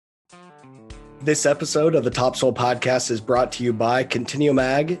This episode of the Topsoil Podcast is brought to you by Continuum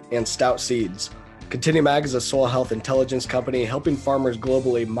Ag and Stout Seeds. Continuum Ag is a soil health intelligence company helping farmers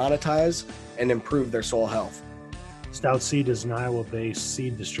globally monetize and improve their soil health. Stout Seed is an Iowa-based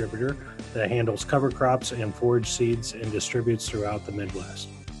seed distributor that handles cover crops and forage seeds and distributes throughout the Midwest.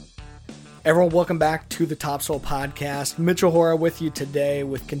 Everyone, welcome back to the Topsoil Podcast. Mitchell Hora with you today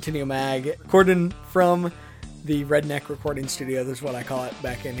with Continuum Ag, recording from the Redneck Recording Studio. That's what I call it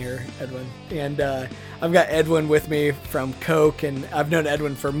back in here, Edwin. And I've got Edwin with me from Coke, and I've known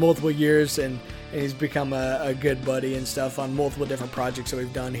Edwin for multiple years, and he's become a good buddy and stuff on multiple different projects that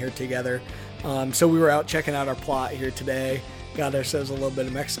we've done here together. So we were out checking out our plot here today, got ourselves a little bit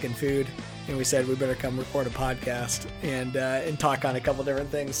of Mexican food, and we said we better come record a podcast and talk on a couple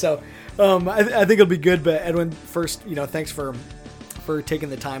different things. So I think it'll be good. But Edwin, first, thanks for taking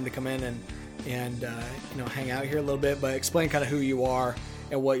the time to come in and hang out here a little bit, but explain kind of who you are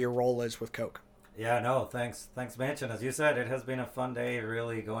and what your role is with Coke. Yeah, no, thanks, Mitch. And as you said, it has been a fun day,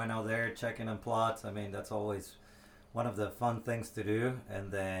 really going out there, checking on plots. I mean, that's always one of the fun things to do. And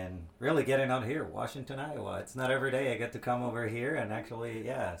then really getting out here, Washington, Iowa. It's not every day I get to come over here and actually,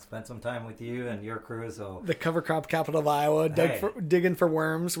 spend some time with you and your crew. So the cover crop capital of Iowa, digging for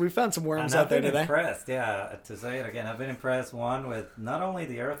worms. We found some worms out there today. I've been impressed, to say it again. I've been impressed, one, with not only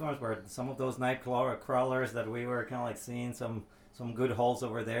the earthworms, but some of those night crawlers that we were kind of like seeing some good holes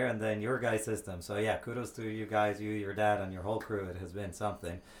over there, and then your guys' system. So kudos to you guys, your dad, and your whole crew. It has been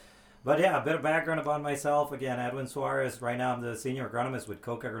something. But a bit of background about myself. Again, Edwin Suarez. Right now I'm the senior agronomist with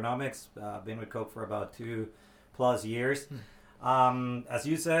Coke Agronomics. I've been with Coke for about 2+ years. As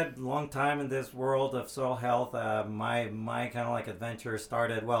you said, long time in this world of soil health. My kind of like adventure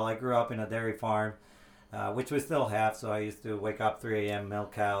started, I grew up in a dairy farm, which we still have. So I used to wake up 3 a.m.,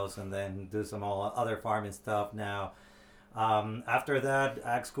 milk cows, and then do some other farming stuff now. After that,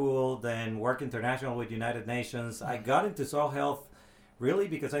 ag school, then work international with United Nations. I got into soil health really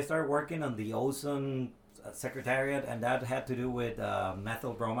because I started working on the ozone secretariat, and that had to do with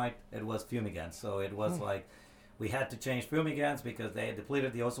methyl bromide. It was fumigants. So it was like we had to change fumigants because they had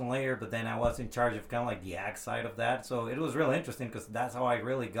depleted the ozone layer, but then I was in charge of kind of like the ag side of that. So it was really interesting because that's how I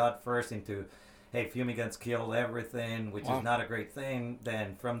really got first into, hey, fumigants kill everything, which is not a great thing.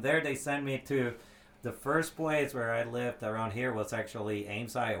 Then from there, they sent me to the first place where I lived around here was actually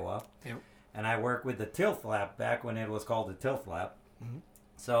Ames, Iowa. Yep. And I worked with the tilth lab back when it was called the tilth lab. Mm-hmm.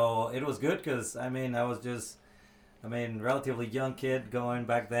 So it was good because, I was just, relatively young kid going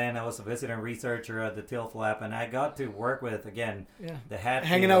back then. I was a visiting researcher at the tilth lab, and I got to work with, again, the Hatfield.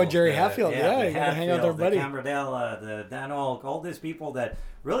 Hanging out with Jerry Hatfield. You got to hang out with everybody. The Camberdell, the Dan Old, all these people that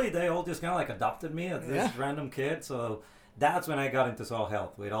really, they all just kind of like adopted me as this random kid. So that's when I got into soil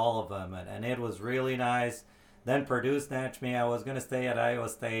health with all of them, and it was really nice. Then Purdue snatched me. I was going to stay at Iowa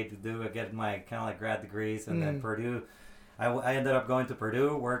State to get my kind of like grad degrees, and then Purdue, I ended up going to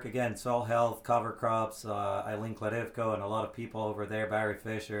Purdue, work again, soil health, cover crops, Eileen Kladivko, and a lot of people over there, Barry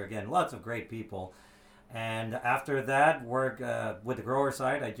Fisher, again, lots of great people. And after that, work with the grower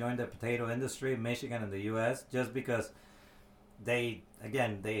side, I joined the potato industry in Michigan and the U.S. just because they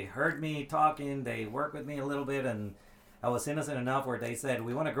heard me talking, they worked with me a little bit, and I was innocent enough where they said,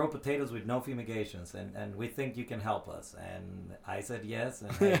 we want to grow potatoes with no fumigations, and we think you can help us. And I said yes,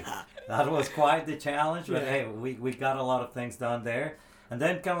 and hey, that was quite the challenge, but hey, we got a lot of things done there. And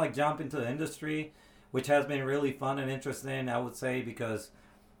then kind of like jump into the industry, which has been really fun and interesting, I would say, because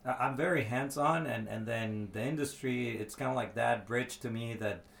I'm very hands-on, and then the industry, it's kind of like that bridge to me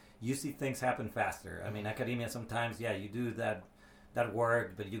that you see things happen faster. Academia sometimes, you do that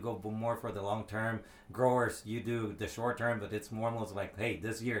work, but you go more for the long term. Growers, you do the short term, but it's more almost like, hey,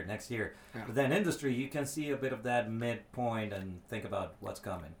 this year, next year. Yeah. But then industry, you can see a bit of that midpoint and think about what's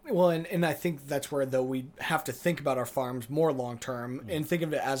coming. Well, and I think that's where, though, we have to think about our farms more long term and think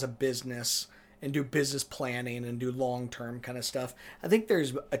of it as a business and do business planning and do long term kind of stuff. I think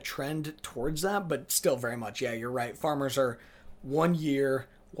there's a trend towards that, but still very much, you're right. Farmers are 1 year.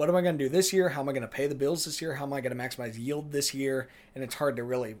 What am I going to do this year? How am I going to pay the bills this year? How am I going to maximize yield this year? And it's hard to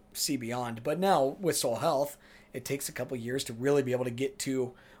really see beyond. But now with soil health, it takes a couple years to really be able to get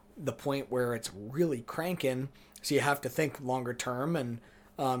to the point where it's really cranking. So you have to think longer term. And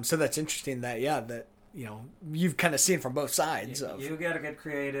so that's interesting that you've kind of seen from both sides. You got to get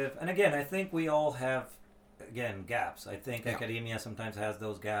creative. And again, I think we all have again, gaps. I think academia sometimes has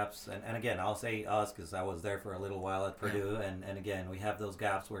those gaps. And again, I'll say us because I was there for a little while at Purdue. And again, we have those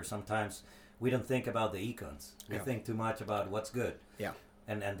gaps where sometimes we don't think about the econs. We think too much about what's good. Yeah.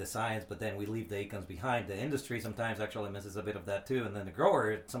 And the science, but then we leave the econs behind. The industry sometimes actually misses a bit of that too. And then the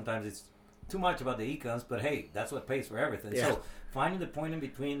grower, sometimes it's too much about the econs, but hey, that's what pays for everything. Yeah. So finding the point in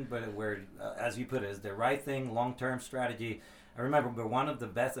between, but where, as you put it, is the right thing, long-term strategy. I remember one of the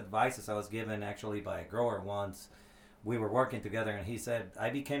best advices I was given actually by a grower once. We were working together, and he said, I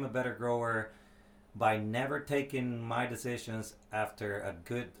became a better grower by never taking my decisions after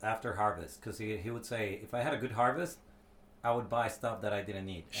harvest. Because he would say, if I had a good harvest, I would buy stuff that I didn't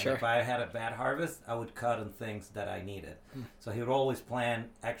need. Sure. And if I had a bad harvest, I would cut on things that I needed. So he would always plan,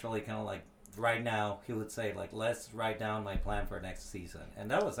 actually kind of like right now, he would say, like, let's write down my plan for next season. And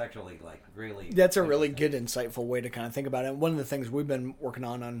that was actually like really... That's a really good, insightful way to kind of think about it. One of the things we've been working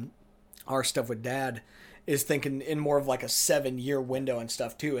on our stuff with Dad is thinking in more of like a 7-year window and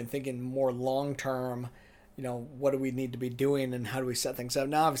stuff too, and thinking more long-term, what do we need to be doing and how do we set things up?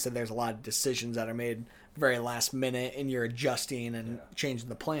 Now, obviously, there's a lot of decisions that are made very last minute and you're adjusting and changing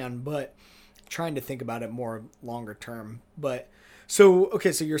the plan, but trying to think about it more longer term. But so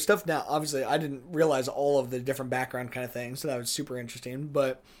your stuff now, obviously, I didn't realize all of the different background kind of things, so that was super interesting.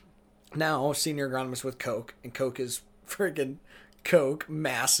 But now, senior agronomist with Coke, and Coke is freaking Coke,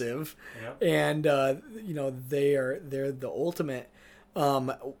 massive, and they're the ultimate.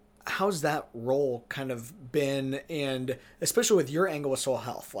 How's that role kind of been, and especially with your angle with soil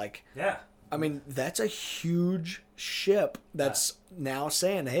health, like, I mean, that's a huge ship that's now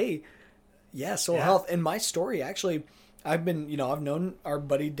saying, hey, soil health. And my story, actually, I've known our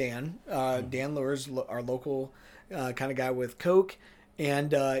buddy Dan, Dan Lures, our local kind of guy with Coke,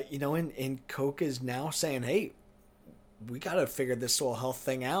 and and Coke is now saying, hey, we got to figure this soil health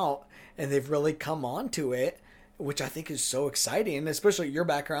thing out, and they've really come on to it, which I think is so exciting, especially your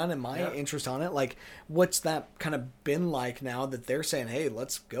background and my interest on it. Like, what's that kind of been like now that they're saying, hey,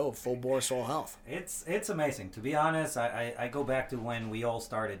 let's go full bore soil health? It's amazing. To be honest, I go back to when we all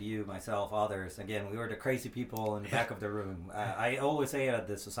started, you, myself, others. Again, we were the crazy people in the back of the room. I always say at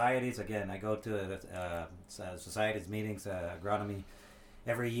the societies, again, I go to societies meetings, agronomy,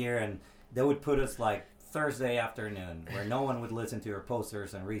 every year, and they would put us like Thursday afternoon where no one would listen to your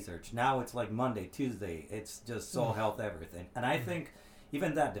posters and research. Now it's like Monday, Tuesday. It's just soil health, everything. And I think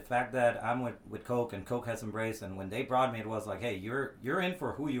even that, the fact that I'm with Coke and Coke has embraced, and when they brought me, it was like, hey, you're in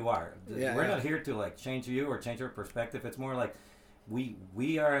for who you are. We're not here to like change you or change your perspective. It's more like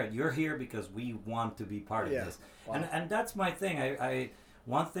you're here because we want to be part of this. Wow. And that's my thing. I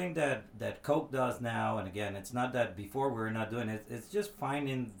one thing that Coke does now, and again, it's not that before we were not doing it, it's just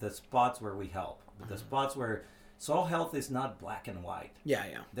finding the spots where we help. The spots where soil health is not black and white.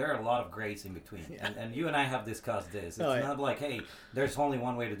 There are a lot of grays in between. And you and I have discussed this. It's not like, hey, there's only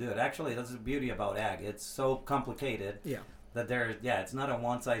one way to do it. Actually, that's the beauty about ag. It's so complicated that it's not a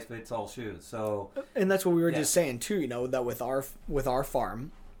one-size-fits-all shoe. So, and that's what we were just saying, too, that with our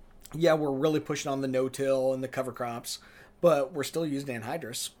farm, we're really pushing on the no-till and the cover crops, but we're still using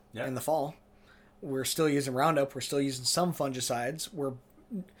anhydrous in the fall. We're still using Roundup. We're still using some fungicides.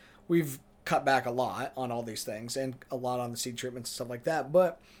 We've cut back a lot on all these things and a lot on the seed treatments and stuff like that,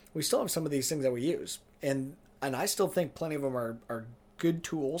 but we still have some of these things that we use, and I still think plenty of them are good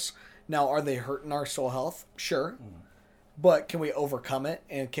tools. Now, are they hurting our soil health? Sure. But can we overcome it,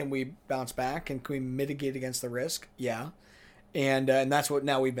 and can we bounce back, and can we mitigate against the risk? And that's what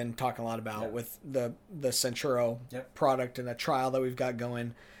now we've been talking a lot about with the Centuro product and a trial that we've got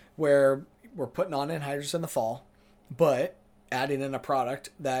going, where we're putting on anhydrous in the fall, but adding in a product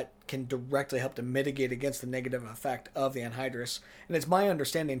that can directly help to mitigate against the negative effect of the anhydrous. And it's my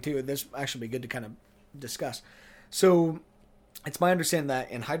understanding, too, this will actually be good to kind of discuss. So it's my understanding that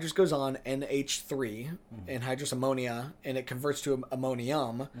anhydrous goes on NH3, anhydrous ammonia, and it converts to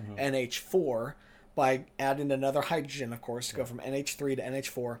ammonium, NH4, by adding another hydrogen, of course, to go from NH3 to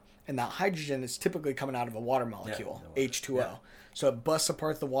NH4. And that hydrogen is typically coming out of a water molecule, H2O. So it busts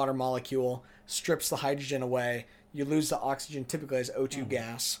apart the water molecule, strips the hydrogen away. You lose the oxygen typically as O2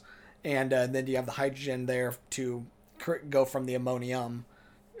 gas, and then you have the hydrogen there to go from the ammonia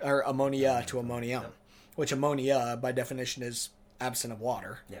to ammonium, which ammonia by definition is absent of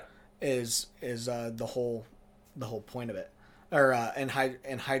water. Is the whole point of it, or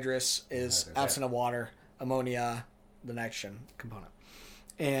anhydrous is absent of water, ammonia the nitrogen component,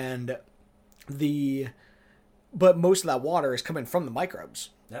 and but most of that water is coming from the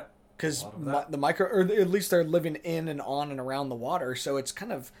microbes. Because the micro, or at least they're living in and on and around the water, so it's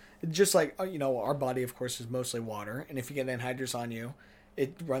kind of just like, our body, of course, is mostly water, and if you get anhydrous on you,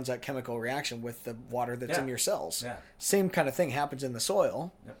 it runs that chemical reaction with the water that's in your cells. Same kind of thing happens in the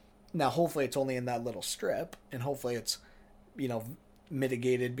soil. Now, hopefully, it's only in that little strip, and hopefully, it's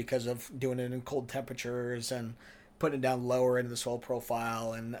mitigated because of doing it in cold temperatures and putting it down lower into the soil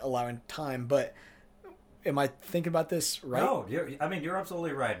profile and allowing time, but Am I thinking about this right? No, you're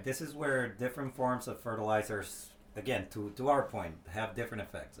absolutely right. This is where different forms of fertilizers, again, to our point, have different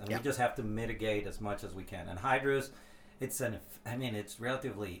effects, and we just have to mitigate as much as we can. And hydrous, it's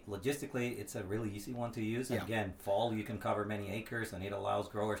relatively logistically, it's a really easy one to use. And again, fall you can cover many acres, and it allows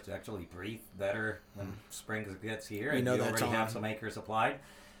growers to actually breathe better when spring gets here, and you already have some acres applied.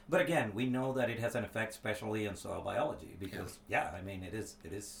 But again, we know that it has an effect, especially in soil biology, because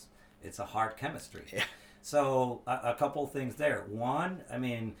it's a hard chemistry. Yeah. So a couple things there. One,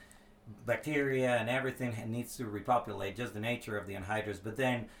 bacteria and everything needs to repopulate, just the nature of the anhydrous. But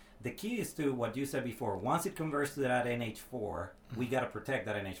then the key is to what you said before. Once it converts to that NH4, we got to protect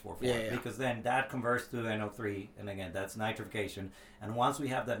that NH4 form, because then that converts to NO3, and again, that's nitrification. And once we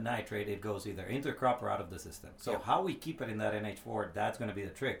have that nitrate, it goes either into the crop or out of the system. So how we keep it in that NH4, that's going to be the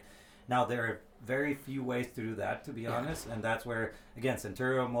trick. Now, there are very few ways to do that, to be honest, and that's where, again,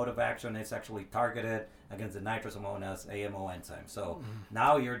 Centurion mode of action is actually targeted against the nitrosomonas AMO enzyme. So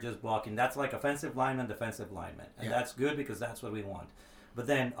now you're just blocking. That's like offensive lineman, defensive lineman, and that's good because that's what we want. But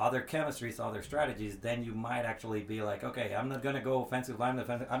then other chemistries, other strategies, then you might actually be like, okay, I'm not going to go offensive lineman,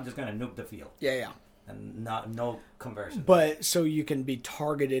 defensive, I'm just going to nuke the field. Yeah. And no conversion. But so you can be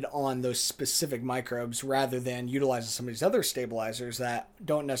targeted on those specific microbes rather than utilizing some of these other stabilizers that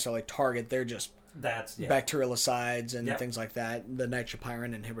don't necessarily target. They're just bacterialicides and things like that. The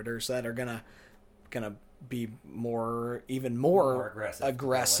nitropyrin inhibitors that are gonna be even more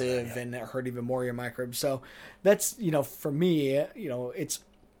aggressive and hurt even more your microbes. So that's for me,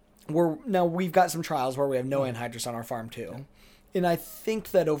 we've got some trials where we have no anhydrous on our farm too. Yeah. And I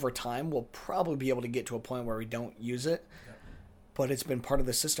think that over time, we'll probably be able to get to a point where we don't use it. Yep. But it's been part of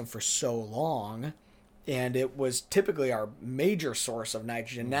the system for so long, and it was typically our major source of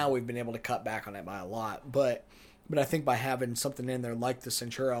nitrogen. Now we've been able to cut back on it by a lot. But I think by having something in there like the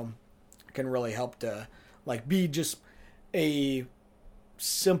Centuro can really help to be just a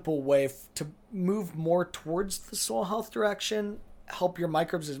simple way to move more towards the soil health direction, help your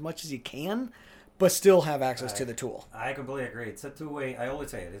microbes as much as you can, but still have access to the tool. I completely agree. It's a two-way. I always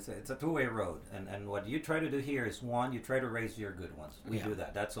say it. It's a two-way road. And what you try to do here is, one, you try to raise your good ones. We do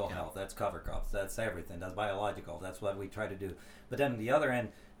that. That's soil health. That's cover crops. That's everything. That's biological. That's what we try to do. But then on the other end,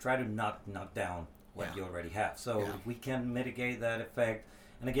 try to knock down what you already have. So if we can mitigate that effect.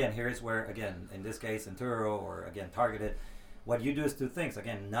 And again, here's where, again, in this case, Centuro or, again, targeted, what you do is two things.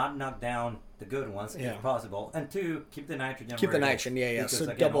 Again, not knock down the good ones if possible. And two, keep the nitrogen Keep the nitrogen, Because, so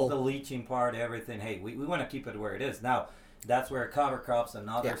again, all the leaching part, everything, hey, we want to keep it where it is. Now, that's where cover crops and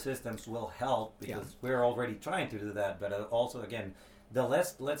other systems will help because we're already trying to do that. But also, again, the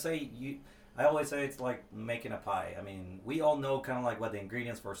less, let's say, I always say it's like making a pie. I mean, we all know kind of like what the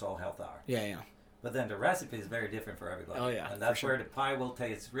ingredients for soil health are. Yeah. But then the recipe is very different for everybody. Oh, yeah. And that's where the pie will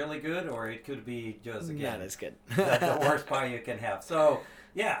taste really good, or it could be just, again, not as good. the worst pie you can have. So,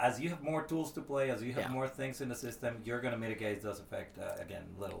 as you have more tools to play, as you have more things in the system, you're going to mitigate those effects, again,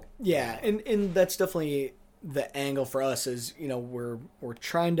 little. Yeah, and that's definitely the angle for us is, we're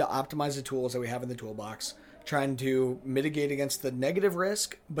trying to optimize the tools that we have in the toolbox, trying to mitigate against the negative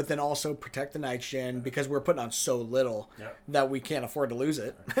risk, but then also protect the nitrogen because we're putting on so little that we can't afford to lose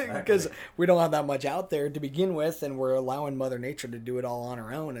it because we don't have that much out there to begin with, and we're allowing Mother Nature to do it all on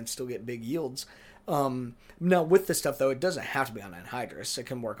her own and still get big yields. Now, with this stuff, though, it doesn't have to be on anhydrous. It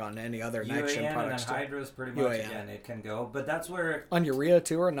can work on any other nitrogen products. And anhydrous, pretty much, again, it can go. But that's where... On urea,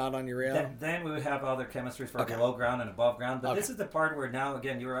 too, or not on urea? Then we would have other chemistries for below ground and above ground. But this is the part where now,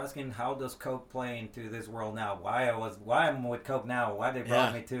 again, you were asking how does Coke play into this world now? Why I'm with Coke now? Why they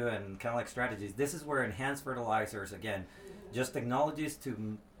brought me to, and kind of like strategies. This is where enhanced fertilizers, again, just technologies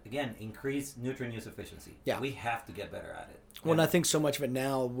to... Again, increase nutrient use efficiency. Yeah. We have to get better at it. Well, and I think so much of it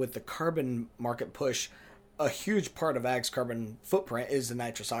now with the carbon market push, a huge part of ag's carbon footprint is the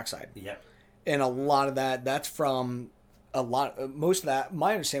nitrous oxide. Yep. And a lot of that's from most of that,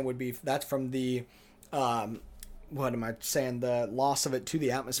 my understanding would be that's from the, what am I saying? The loss of it to the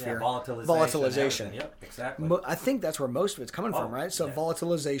atmosphere. Yeah, volatilization. Yep, exactly. I think that's where most of it's coming from, right? So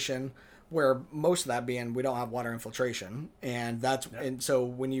volatilization, where most of that being we don't have water infiltration, and and so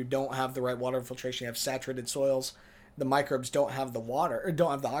when you don't have the right water infiltration, you have saturated soils. The microbes don't have the water or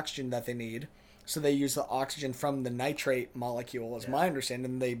don't have the oxygen that they need, so they use the oxygen from the nitrate molecule, is my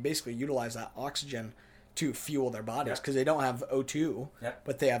understanding. And they basically utilize that oxygen to fuel their bodies because they don't have O2,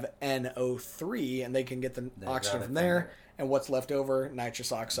 but they have NO3, and they can get the oxygen from there. And what's left over,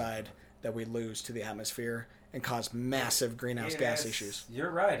 nitrous oxide that we lose to the atmosphere and cause massive greenhouse gas issues.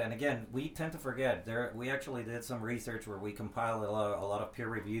 You're right, and again, we tend to forget. We actually did some research where we compiled a lot of peer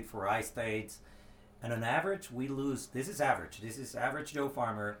reviewed for I states, And on average, we lose, this is average Joe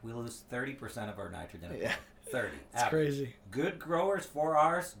farmer, we lose 30% of our nitrogen. Yeah. 30. It's crazy. Good growers,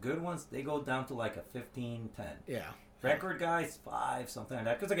 4Rs, good ones, they go down to like a 15, 10. Yeah. Record guys, 5, something like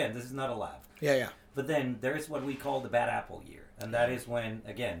that. Because again, this is not a lab. Yeah. But then there's what we call the bad apple year. And that is when,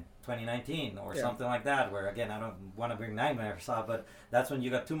 again, 2019 or something like that, where again, I don't want to bring nightmares up, but that's when you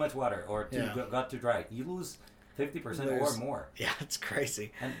got too much water or got too dry. You lose 50% or more. Yeah, it's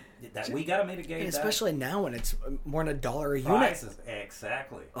crazy. And that we got to mitigate especially now when it's more than $1 a unit. Prices,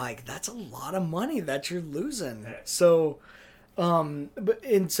 exactly. Like, that's a lot of money that you're losing. Yeah. So,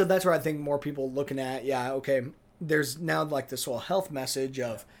 so that's where I think more people looking at, okay, there's now like this whole health message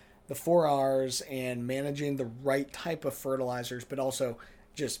of the 4Rs and managing the right type of fertilizers, but also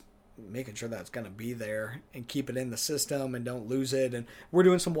just making sure that's going to be there and keep it in the system and don't lose it. And we're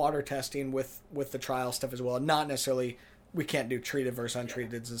doing some water testing with the trial stuff as well. Not necessarily, we can't do treated versus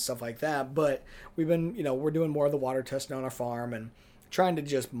untreated and stuff like that, but we've been, we're doing more of the water testing on our farm and trying to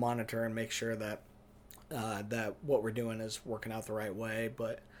just monitor and make sure that that what we're doing is working out the right way.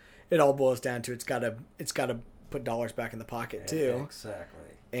 But it all boils down to it's got to put dollars back in the pocket too. Exactly.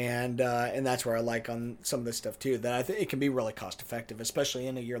 And that's where I like on some of this stuff too, that I think it can be really cost effective, especially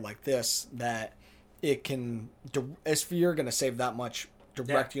in a year like this, that it can, if you're going to save that much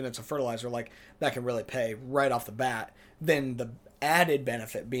direct units of fertilizer, like that can really pay right off the bat. Then the added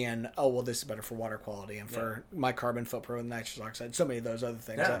benefit being, this is better for water quality and for my carbon footprint with nitrous oxide, so many of those other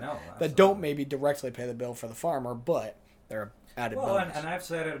things that don't maybe directly pay the bill for the farmer, but they're added bonus. And I've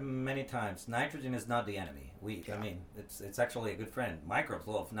said it many times, nitrogen is not the enemy. I mean, it's actually a good friend. Microbes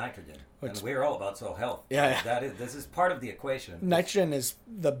love nitrogen, and we're all about soil health. This is part of the equation. Nitrogen is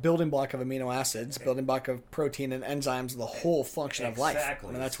the building block of amino acids, building block of protein and enzymes, the whole function of life. Exactly.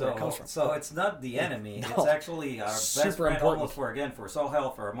 And that's where it comes from. So it's not the enemy. It's actually our best friend almost for soil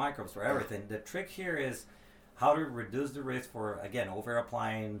health, for our microbes, for everything. The trick here is how to reduce the risk for, again, over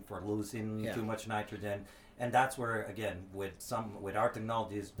applying, for losing too much nitrogen. And that's where, again, with our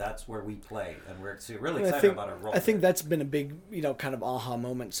technologies, that's where we play, and we're really excited about our role. I think that's been a big, kind of aha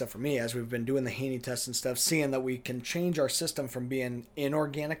moment stuff for me as we've been doing the Haney tests and stuff, seeing that we can change our system from being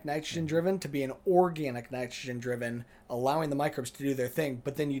inorganic nitrogen driven to being organic nitrogen driven, allowing the microbes to do their thing,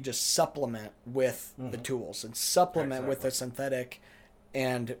 but then you just supplement with the tools and supplement with the synthetic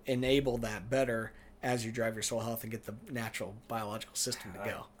and enable that better as you drive your soil health and get the natural biological system to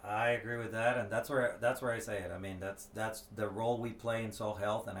go. I agree with that, and that's where I say it. I mean, that's the role we play in soil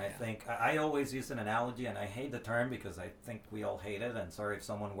health, and I think I always use an analogy, and I hate the term because I think we all hate it, and sorry if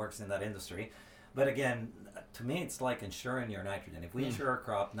someone works in that industry. But again, to me, it's like insuring your nitrogen. If we insure our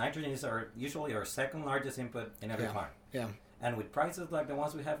crop, nitrogen is usually our second largest input in every farm. Yeah. And with prices like the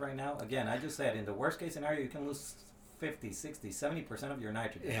ones we have right now, again, I just said, in the worst case scenario, you can lose 50, 60, 70% of your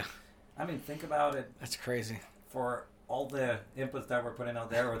nitrogen. Yeah. I mean, think about it. That's crazy. For all the inputs that we're putting out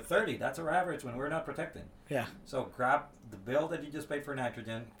there, or 30, that's our average when we're not protecting. Yeah. So grab the bill that you just paid for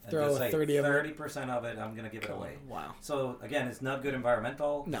nitrogen and just say 30% of it, I'm going to give it away. Wow. So again, it's not good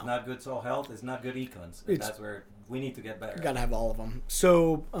environmental, it's not good soil health, it's not good econs. And that's where we need to get better. You got to have all of them.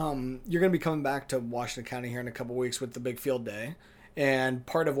 So you're going to be coming back to Washington County here in a couple weeks with the big field day. And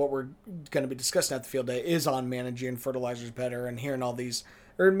part of what we're going to be discussing at the field day is on managing fertilizers better and hearing all these,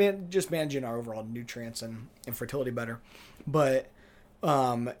 or just managing our overall nutrients and fertility better. But,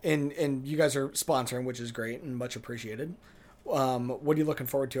 and you guys are sponsoring, which is great and much appreciated. What are you looking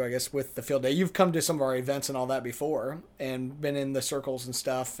forward to, I guess, with the field day? You've come to some of our events and all that before and been in the circles and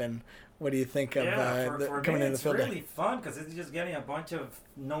stuff. And what do you think of coming in the field day? It's really fun because it's just getting a bunch of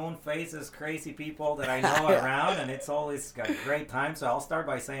known faces, crazy people that I know around, and it's always got a great time. So I'll start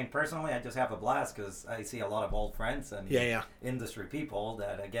by saying, personally, I just have a blast because I see a lot of old friends and industry people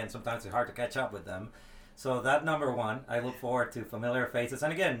that, again, sometimes it's hard to catch up with them. So that number one, I look forward to familiar faces.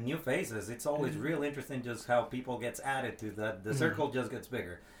 And again, new faces. It's always real interesting just how people gets added to that. The circle just gets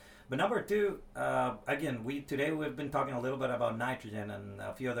bigger. But number two, again, today we've been talking a little bit about nitrogen and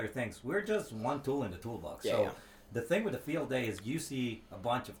a few other things. We're just one tool in the toolbox. The thing with the field day is you see a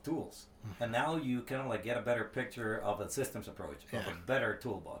bunch of tools. And now you kind of like get a better picture of a systems approach, of a better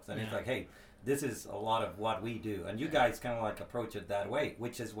toolbox. And it's like, hey, this is a lot of what we do. And you guys kind of like approach it that way,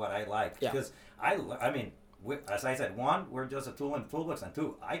 which is what I like. Because I mean, as I said, one, we're just a tool in the toolbox, and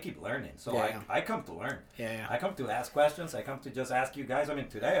two, I keep learning. So I come to learn. I come to ask questions. I come to just ask you guys. I mean,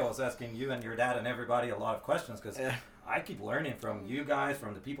 today I was asking you and your dad and everybody a lot of questions because I keep learning from you guys,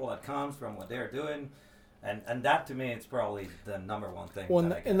 from the people that comes, from what they're doing. And that to me, it's probably the number one thing.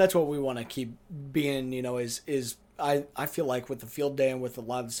 Well, and that's what we want to keep being, is I feel like with the field day and with a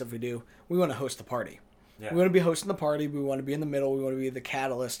lot of the stuff we do, we want to host the party. We want to be hosting the party. We want to be in the middle. We want to be the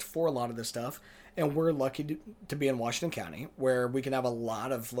catalyst for a lot of this stuff. And we're lucky to be in Washington County, where we can have a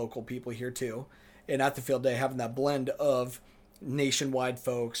lot of local people here too. And at the field day, having that blend of nationwide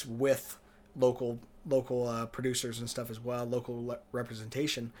folks with local producers and stuff as well, local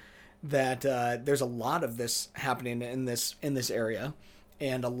representation, that there's a lot of this happening in this area,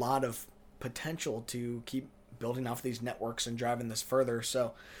 and a lot of potential to keep building off these networks and driving this further.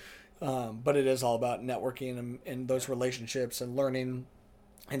 So, but it is all about networking and those relationships and learning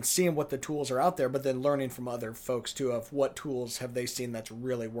and seeing what the tools are out there, but then learning from other folks too, of what tools have they seen that's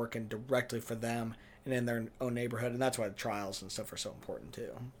really working directly for them and in their own neighborhood. And that's why the trials and stuff are so important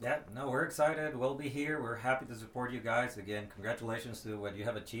too. Yeah, no, we're excited. We'll be here. We're happy to support you guys. Again, congratulations to what you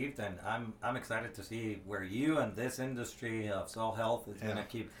have achieved. And I'm excited to see where you and this industry of soil health is going to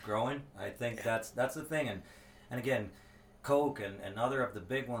keep growing. I think that's the thing. And again, Coke and other of the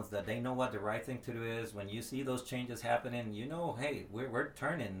big ones, that they know what the right thing to do is. When you see those changes happening, hey, we're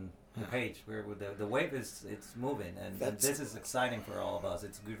turning the page. The wave it's moving, and this is exciting for all of us.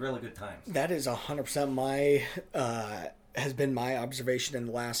 It's really good times. That is 100% has been my observation in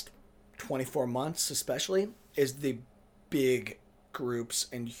the last 24 months, especially, is the big groups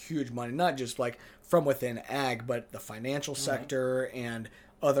and huge money, not just like from within ag, but the financial sector and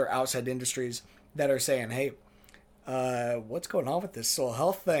other outside industries that are saying, hey, what's going on with this soil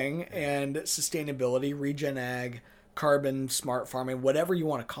health thing and sustainability, regen ag, carbon, smart farming, whatever you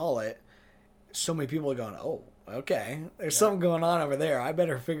want to call it. So many people are going, oh, okay, there's something going on over there. I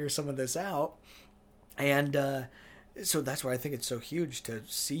better figure some of this out. And so that's why I think it's so huge to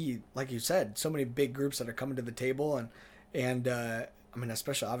see, like you said, so many big groups that are coming to the table. And I mean,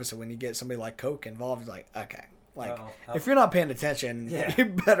 especially obviously when you get somebody like Coke involved, it's like, okay. Like, if you're not paying attention, you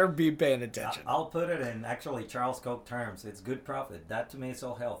better be paying attention. I'll put it in actually Charles Koch terms. It's good profit. That to me is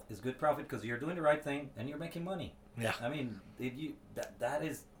soil health. It's good profit because you're doing the right thing and you're making money. Yeah. I mean,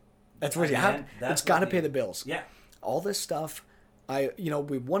 that's what you have. It's got to pay the bills. Yeah. All this stuff,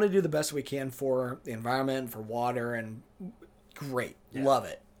 we want to do the best we can for the environment, for water, and great. Yeah. Love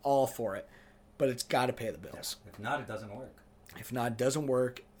it. All for it. But it's got to pay the bills. Yeah. If not, it doesn't work. If not, it doesn't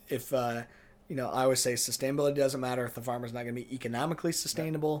work. If, I always say sustainability doesn't matter if the farmer's not going to be economically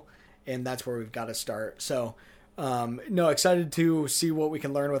sustainable, and that's where we've got to start. So, excited to see what we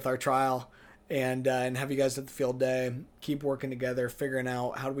can learn with our trial, and have you guys at the field day, keep working together, figuring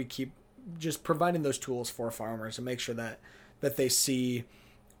out how do we keep just providing those tools for farmers and make sure that they see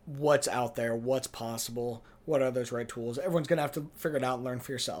what's out there, what's possible, what are those right tools. Everyone's going to have to figure it out and learn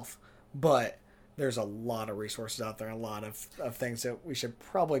for yourself, but there's a lot of resources out there, a lot of things that we should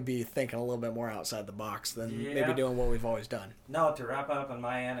probably be thinking a little bit more outside the box than maybe doing what we've always done. No, to wrap up on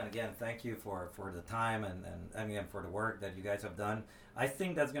my end, and again, thank you for the time and again for the work that you guys have done. I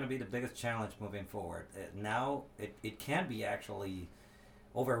think that's going to be the biggest challenge moving forward. Now, it can be actually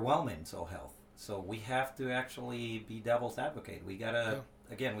overwhelming, soil health. So we have to actually be devil's advocate. We got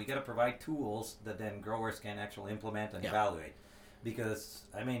to provide tools that then growers can actually implement and evaluate. Because,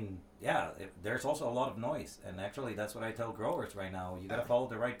 there's also a lot of noise. And actually, that's what I tell growers right now. You got to follow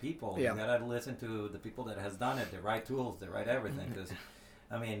the right people. Yeah. You got to listen to the people that has done it, the right tools, the right everything. Because,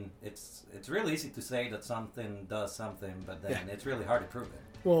 it's really easy to say that something does something, but then it's really hard to prove it.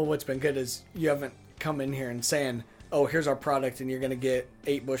 Well, what's been good is you haven't come in here and saying, oh, here's our product, and you're going to get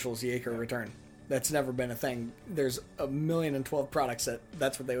 8 bushels the acre return. That's never been a thing. There's 1,012 products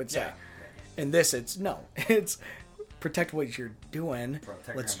that's what they would say. Yeah. And this, it's protect what you're doing.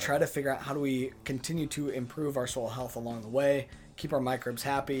 Let's try to figure out how do we continue to improve our soil health along the way, keep our microbes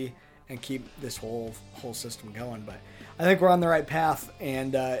happy, and keep this whole system going. But I think we're on the right path,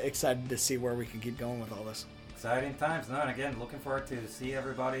 and excited to see where we can keep going with all this. Exciting times. No, and again, looking forward to see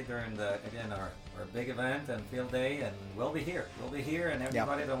everybody during our big event and field day, and we'll be here. And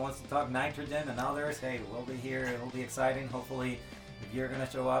everybody that wants to talk nitrogen and others, hey, we'll be here. It'll be exciting. Hopefully, if you're going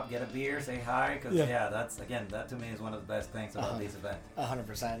to show up, get a beer, say hi, because that to me is one of the best things about these events.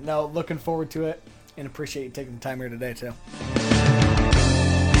 100%. No, looking forward to it, and appreciate you taking the time here today too.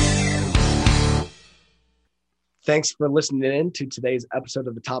 Thanks for listening in to today's episode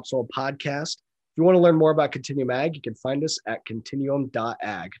of the Topsoil Podcast. If you want to learn more about Continuum Ag, you can find us at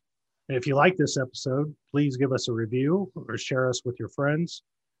continuum.ag. If you like this episode, please give us a review or share us with your friends.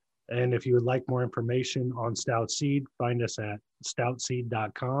 And if you would like more information on Stout Seed, find us at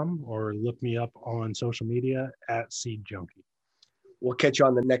stoutseed.com or look me up on social media at Seed Junkie. We'll catch you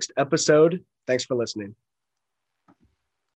on the next episode. Thanks for listening.